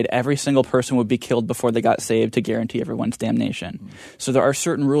 If they did, every single person would be killed before they got saved to guarantee everyone's damnation. So there are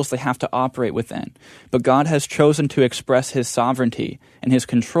certain rules they have to operate within. But God has chosen to express his sovereignty and his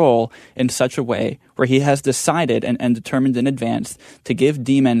control in such a way where he has decided and determined in advance to give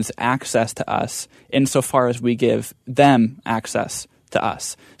demons access to us insofar as we give them access to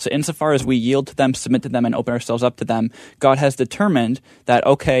us. So insofar as we yield to them, submit to them, and open ourselves up to them, God has determined that,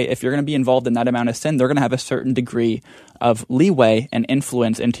 okay, if you're going to be involved in that amount of sin, they're going to have a certain degree of leeway and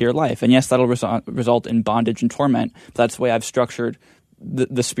influence into your life. And yes, that'll result in bondage and torment. But that's the way I've structured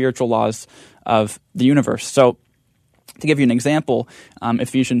the spiritual laws of the universe. So to give you an example,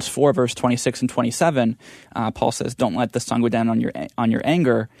 Ephesians 4, verse 26 and 27, Paul says, don't let the sun go down on your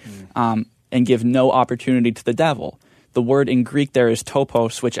anger and give no opportunity to the devil. The word in Greek there is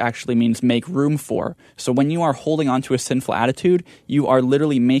topos, which actually means make room for. So when you are holding on to a sinful attitude, you are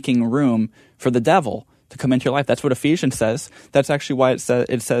literally making room for the devil to come into your life. That's what Ephesians says. That's actually why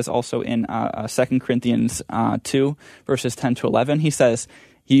it says also in 2 Corinthians 2, verses 10 to 11. He says,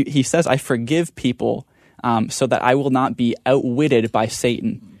 I forgive people so that I will not be outwitted by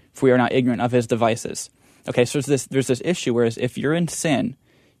Satan, for we are not ignorant of his devices. Okay, so there's this issue, whereas if you're in sin,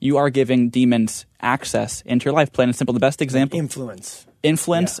 you are giving demons access into your life. Plain and simple. The best example. Influence,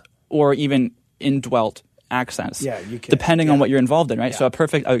 yeah. Or even indwelt access. Yeah, you can. Depending on what you're involved in, right? Yeah. So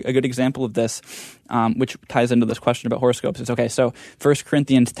a good example of this, which ties into this question about horoscopes, is, okay, so 1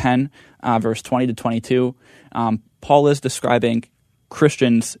 Corinthians 10, verse 20 to 22, Paul is describing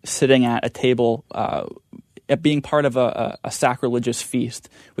Christians sitting at a table, being part of a sacrilegious feast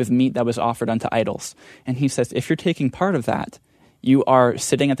with meat that was offered unto idols. And he says, if you're taking part of that, you are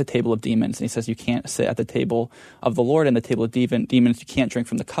sitting at the table of demons. And he says you can't sit at the table of the Lord and the table of demons. You can't drink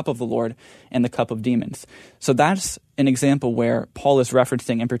from the cup of the Lord and the cup of demons. So that's an example where Paul is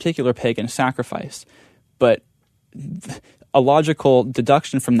referencing in particular pagan sacrifice. But a logical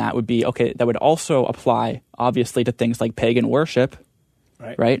deduction from that would be, okay, that would also apply obviously to things like pagan worship,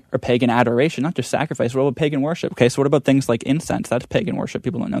 right? Or pagan adoration, not just sacrifice. What about pagan worship? Okay, so what about things like incense? That's pagan worship.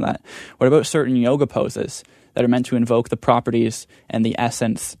 People don't know that. What about certain yoga poses that are meant to invoke the properties and the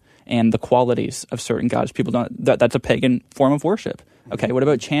essence and the qualities of certain gods? People don't. That's a pagan form of worship. Okay, what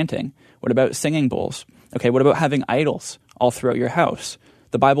about chanting? What about singing bowls? Okay, what about having idols all throughout your house?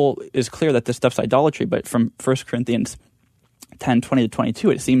 The Bible is clear that this stuff's idolatry, but from 1 Corinthians 10, 20 to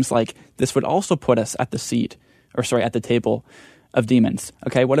 22, it seems like this would also put us at the table of demons.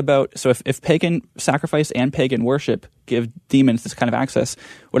 Okay, what about, so if pagan sacrifice and pagan worship give demons this kind of access,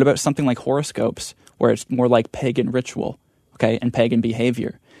 what about something like horoscopes, where it's more like pagan ritual, okay, and pagan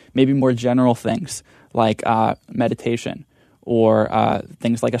behavior? Maybe more general things like meditation, or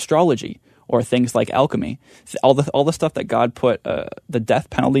things like astrology, or things like alchemy. All the stuff that God put the death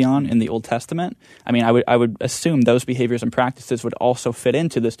penalty on in the Old Testament. I mean, I would assume those behaviors and practices would also fit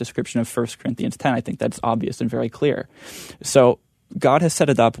into this description of 1 Corinthians 10. I think that's obvious and very clear. So God has set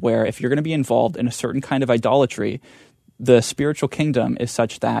it up where if you're going to be involved in a certain kind of idolatry, the spiritual kingdom is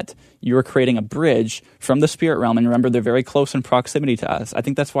such that you're creating a bridge from the spirit realm. And remember, they're very close in proximity to us. I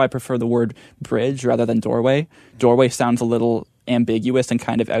think that's why I prefer the word bridge rather than doorway. Doorway sounds a little ambiguous and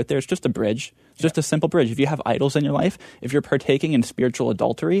kind of out there. It's just a bridge. It's just a simple bridge. If you have idols in your life, if you're partaking in spiritual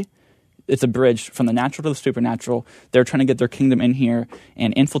adultery, it's a bridge from the natural to the supernatural. They're trying to get their kingdom in here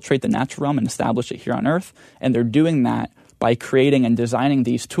and infiltrate the natural realm and establish it here on earth. And they're doing that by creating and designing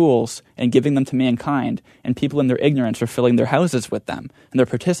these tools and giving them to mankind. And people in their ignorance are filling their houses with them. And they're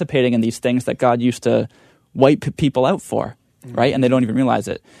participating in these things that God used to wipe people out for, right? And they don't even realize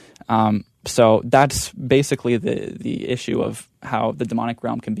it. So that's basically the issue of how the demonic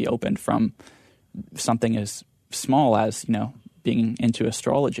realm can be opened from something as small as, being into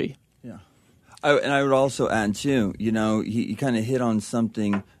astrology. Yeah. I would also add, too, he kind of hit on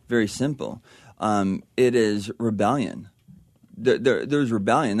something very simple. It is rebellion. There's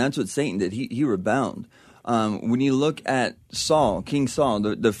rebellion. That's what Satan did. He rebelled. When you look at Saul, King Saul,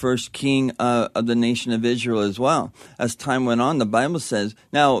 the first king of the nation of Israel as well, as time went on, the Bible says,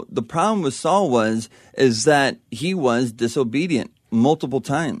 now the problem with Saul is that he was disobedient multiple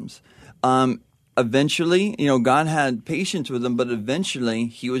times. Eventually, God had patience with him, but eventually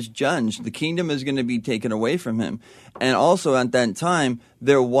he was judged. The kingdom is going to be taken away from him. And also at that time,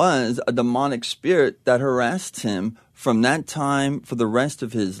 there was a demonic spirit that harassed him from that time for the rest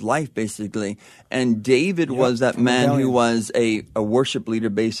of his life, basically. And David was that man who was a worship leader,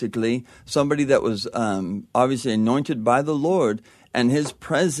 basically, somebody that was obviously anointed by the Lord, and his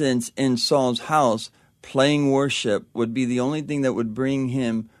presence in Saul's house playing worship would be the only thing that would bring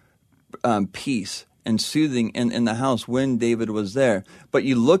him peace and soothing in the house when David was there. But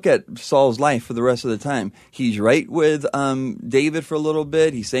you look at Saul's life for the rest of the time. He's right with David for a little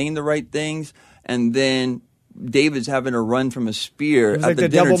bit. He's saying the right things. And then David's having to run from a spear at the dinner table. He's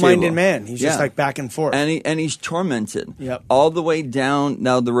like the double-minded man. He's just like back and forth. And he's tormented. Yep. All the way down.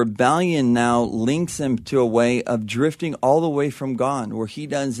 Now the rebellion now links him to a way of drifting all the way from God, where he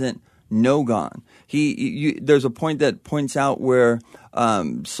doesn't know God. There's a point that points out where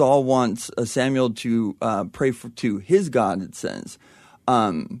Saul wants Samuel to pray to his God, it says.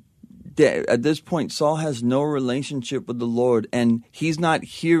 At this point, Saul has no relationship with the Lord, and he's not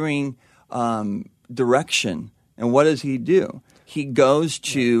hearing direction. And what does he do? He goes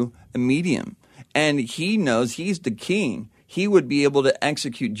to a medium, and he knows he's the king. He would be able to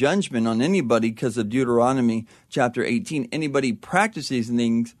execute judgment on anybody because of Deuteronomy chapter 18. Anybody practice these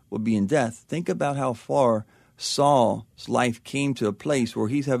things will be in death. Think about how far Saul's life came to a place where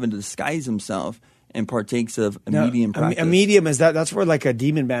he's having to disguise himself and partakes of a medium practice. A medium is that's where like a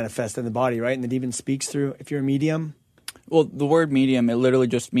demon manifests in the body, right? And the demon speaks through. If you're a medium. Well, the word medium, it literally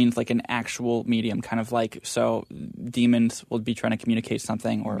just means like an actual medium, kind of like, so demons will be trying to communicate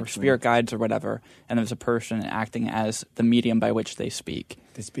something, or spirit guides or whatever, and there's a person acting as the medium by which they speak.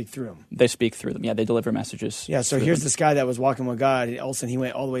 They speak through them. They speak through them. Yeah, they deliver messages. Yeah, so here's this guy that was walking with God. All of a sudden, he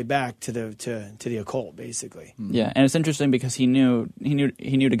went all the way back to the occult, basically. Yeah, and it's interesting because he knew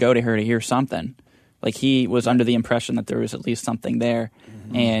to go to her to hear something. Like, he was under the impression that there was at least something there,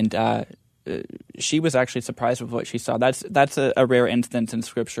 and she was actually surprised with what she saw. That's a rare instance in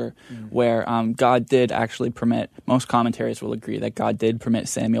Scripture where God did actually permit. Most commentaries will agree that God did permit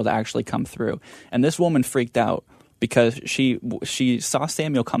Samuel to actually come through, and this woman freaked out because she saw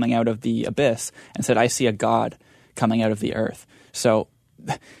Samuel coming out of the abyss and said, "I see a God coming out of the earth." So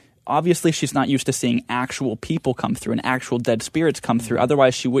obviously, she's not used to seeing actual people come through and actual dead spirits come through.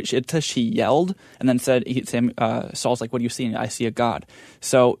 Otherwise, she yelled and then said, Saul's like, "What do you see?" "I see a God."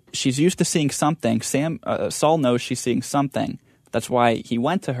 So she's used to seeing something. Saul knows she's seeing something. That's why he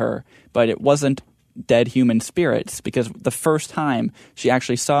went to her, but it wasn't dead human spirits, because the first time she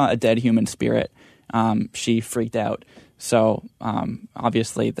actually saw a dead human spirit, she freaked out. So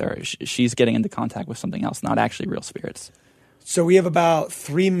obviously, she's getting into contact with something else, not actually real spirits. So we have about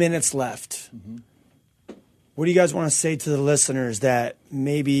 3 minutes left. What do you guys want to say to the listeners that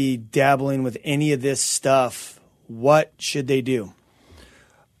may be dabbling with any of this stuff? What should they do?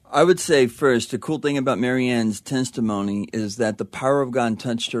 I would say first, the cool thing about Marianne's testimony is that the power of God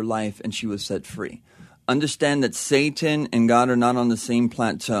touched her life and she was set free. Understand that Satan and God are not on the same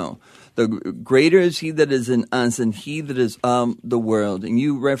plateau. The greater is he that is in us and he that is of the world. And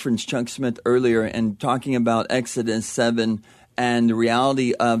you referenced Chuck Smith earlier and talking about Exodus 7 and the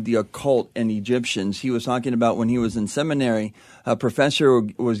reality of the occult and Egyptians. He was talking about when he was in seminary, a professor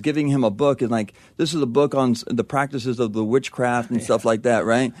was giving him a book, and like, this is a book on the practices of the witchcraft and stuff like that,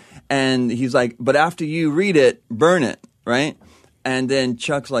 right? And he's like, but after you read it, burn it, right? And then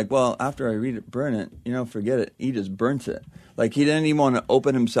Chuck's like, well, after I read it, burn it. Forget it. He just burnt it. Like, he didn't even want to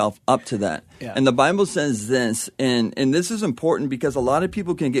open himself up to that. Yeah. And the Bible says this, and this is important because a lot of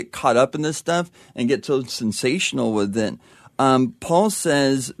people can get caught up in this stuff and get so sensational with it. Paul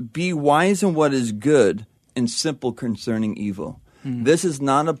says, be wise in what is good and simple concerning evil. This is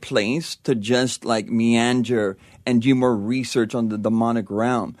not a place to just like meander and do more research on the demonic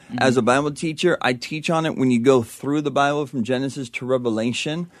realm. As a Bible teacher, I teach on it when you go through the Bible from Genesis to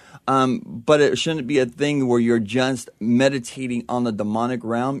Revelation. But it shouldn't be a thing where you're just meditating on the demonic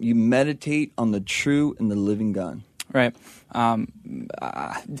realm. You meditate on the true and the living God. Right. I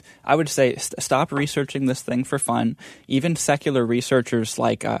would say stop researching this thing for fun. Even secular researchers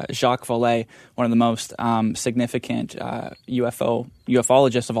like Jacques Vallée, one of the most significant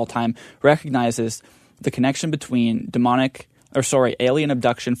ufologists of all time, recognizes the connection between alien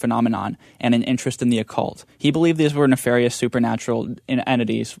abduction phenomenon and an interest in the occult. He believed these were nefarious supernatural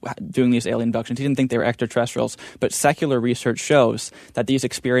entities doing these alien abductions. He didn't think they were extraterrestrials, but secular research shows that these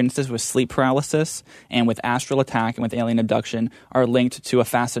experiences with sleep paralysis and with astral attack and with alien abduction are linked to a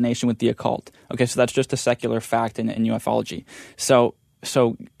fascination with the occult. Okay, so that's just a secular fact in ufology. So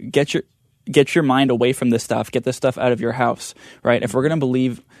get your mind away from this stuff. Get this stuff out of your house, right? If we're going to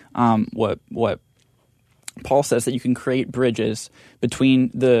believe what Paul says, that you can create bridges between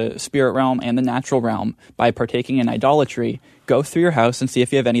the spirit realm and the natural realm by partaking in idolatry, go through your house and see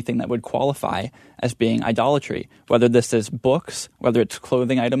if you have anything that would qualify as being idolatry, whether this is books, whether it's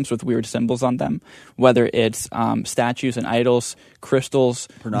clothing items with weird symbols on them, whether it's statues and idols, crystals,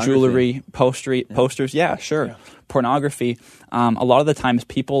 jewelry, posters. Yeah, sure. Yeah. Pornography. A lot of the times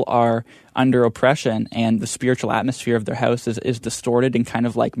people are under oppression and the spiritual atmosphere of their house is distorted and kind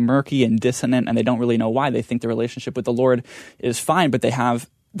of like murky and dissonant, and they don't really know why. They think the relationship with the Lord is fine, but they have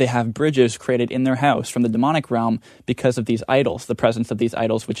bridges created in their house from the demonic realm because of these idols, the presence of these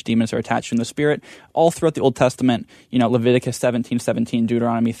idols, which demons are attached to in the spirit. All throughout the Old Testament, Leviticus 17:17,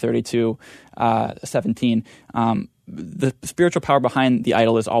 Deuteronomy 32:17, the spiritual power behind the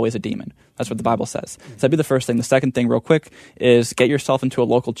idol is always a demon. That's what the Bible says. So that'd be the first thing. The second thing, real quick, is get yourself into a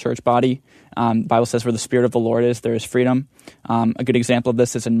local church body. The Bible says where the Spirit of the Lord is, there is freedom. A good example of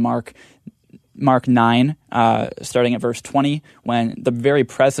this is in Mark 9, starting at verse 20, when the very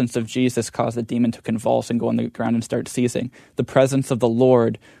presence of Jesus caused the demon to convulse and go on the ground and start seizing. The presence of the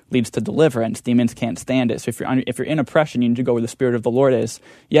Lord leads to deliverance. Demons can't stand it. So if you're in oppression, you need to go where the Spirit of the Lord is.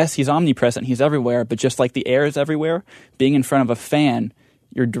 Yes, he's omnipresent, he's everywhere, but just like the air is everywhere, being in front of a fan,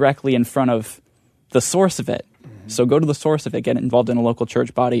 you're directly in front of the source of it. Mm-hmm. So go to the source of it, get involved in a local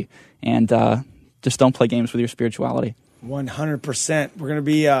church body, and just don't play games with your spirituality. 100%. We're going to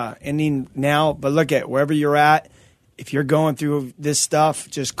be ending now, but look at wherever you're at. If you're going through this stuff,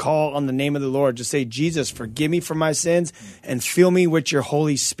 just call on the name of the Lord. Just say, Jesus, forgive me for my sins and fill me with your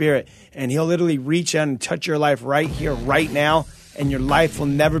Holy Spirit. And he'll literally reach out and touch your life right here, right now, and your life will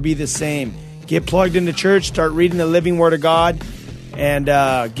never be the same. Get plugged into church, start reading the living Word of God, and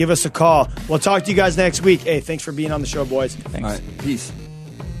give us a call. We'll talk to you guys next week. Hey, thanks for being on the show, boys. Thanks. All right, peace.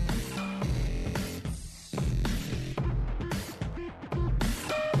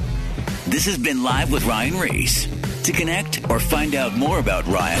 This has been Live with Ryan Reese. To connect or find out more about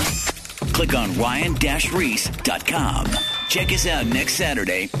Ryan, click on ryan-reese.com. Check us out next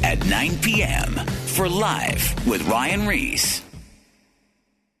Saturday at 9 p.m. for Live with Ryan Reese.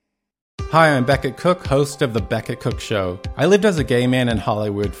 Hi, I'm Beckett Cook, host of The Beckett Cook Show. I lived as a gay man in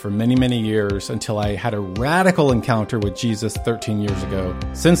Hollywood for many, many years until I had a radical encounter with Jesus 13 years ago.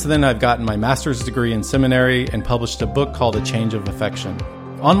 Since then, I've gotten my master's degree in seminary and published a book called A Change of Affection.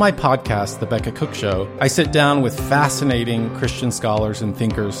 On my podcast, The Beckett Cook Show, I sit down with fascinating Christian scholars and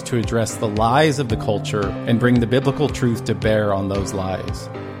thinkers to address the lies of the culture and bring the biblical truth to bear on those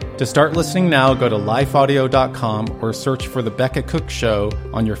lies. To start listening now, go to lifeaudio.com or search for The Beckett Cook Show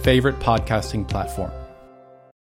on your favorite podcasting platform.